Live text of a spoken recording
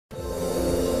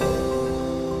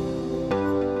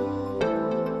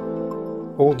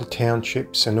all the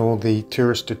townships and all the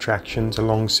tourist attractions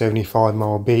along 75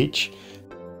 Mile Beach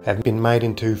have been made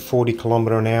into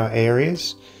 40km/h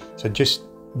areas. So just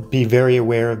be very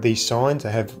aware of these signs.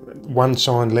 They have one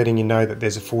sign letting you know that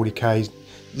there's a 40k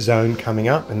zone coming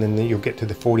up, and then you'll get to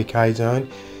the 40k zone.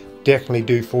 Definitely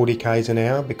do 40k's an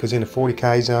hour, because in a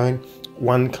 40k zone,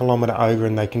 1 kilometre over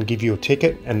and they can give you a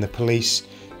ticket, and the police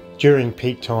during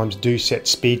peak times do set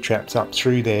speed traps up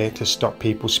through there to stop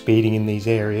people speeding in these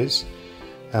areas.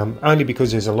 Only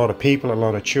because there's a lot of people, a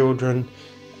lot of children,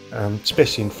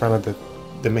 especially in front of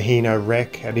the Mahino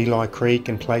wreck at Eli Creek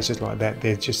and places like that.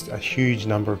 There's just a huge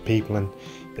number of people, and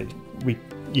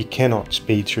you cannot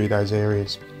speed through those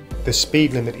areas. The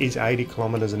speed limit is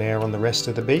 80km/h on the rest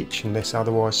of the beach unless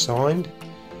otherwise signed.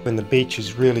 When the beach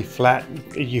is really flat,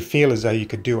 you feel as though you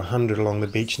could do 100 along the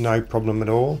beach, no problem at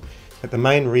all. But the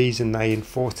main reason they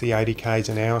enforce the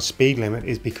 80km/h speed limit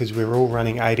is because we're all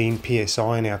running 18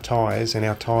 psi in our tyres, and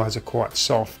our tyres are quite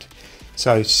soft.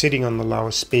 So sitting on the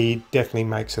lower speed definitely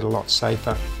makes it a lot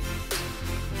safer.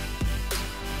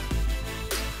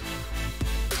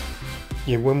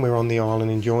 Yeah, when we're on the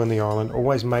island, enjoying the island,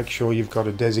 always make sure you've got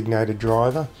a designated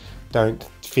driver. Don't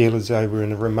feel as though we're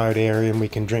in a remote area and we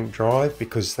can drink drive,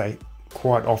 because they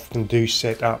quite often do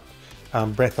set up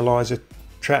breathalyzer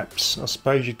traps, I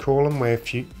suppose you'd call them, where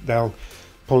they'll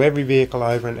pull every vehicle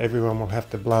over and everyone will have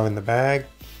to blow in the bag.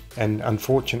 And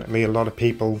unfortunately, a lot of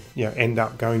people end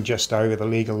up going just over the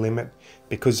legal limit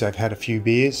because they've had a few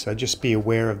beers. So just be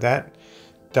aware of that.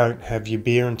 Don't have your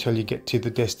beer until you get to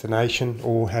the destination,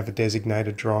 or have a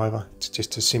designated driver. It's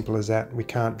just as simple as that. We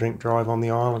can't drink drive on the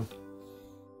island.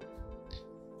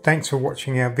 Thanks for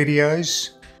watching our videos.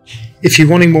 If you're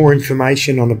wanting more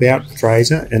information about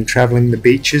Fraser and travelling the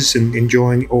beaches and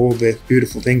enjoying all the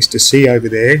beautiful things to see over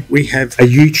there, we have a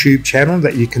YouTube channel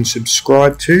that you can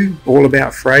subscribe to, all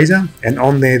about Fraser, and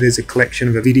on there's a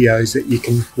collection of videos that you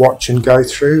can watch and go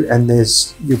through, and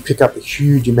you'll pick up a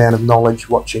huge amount of knowledge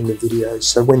watching the videos.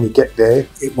 So when you get there,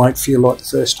 it won't feel like the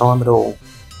first time at all.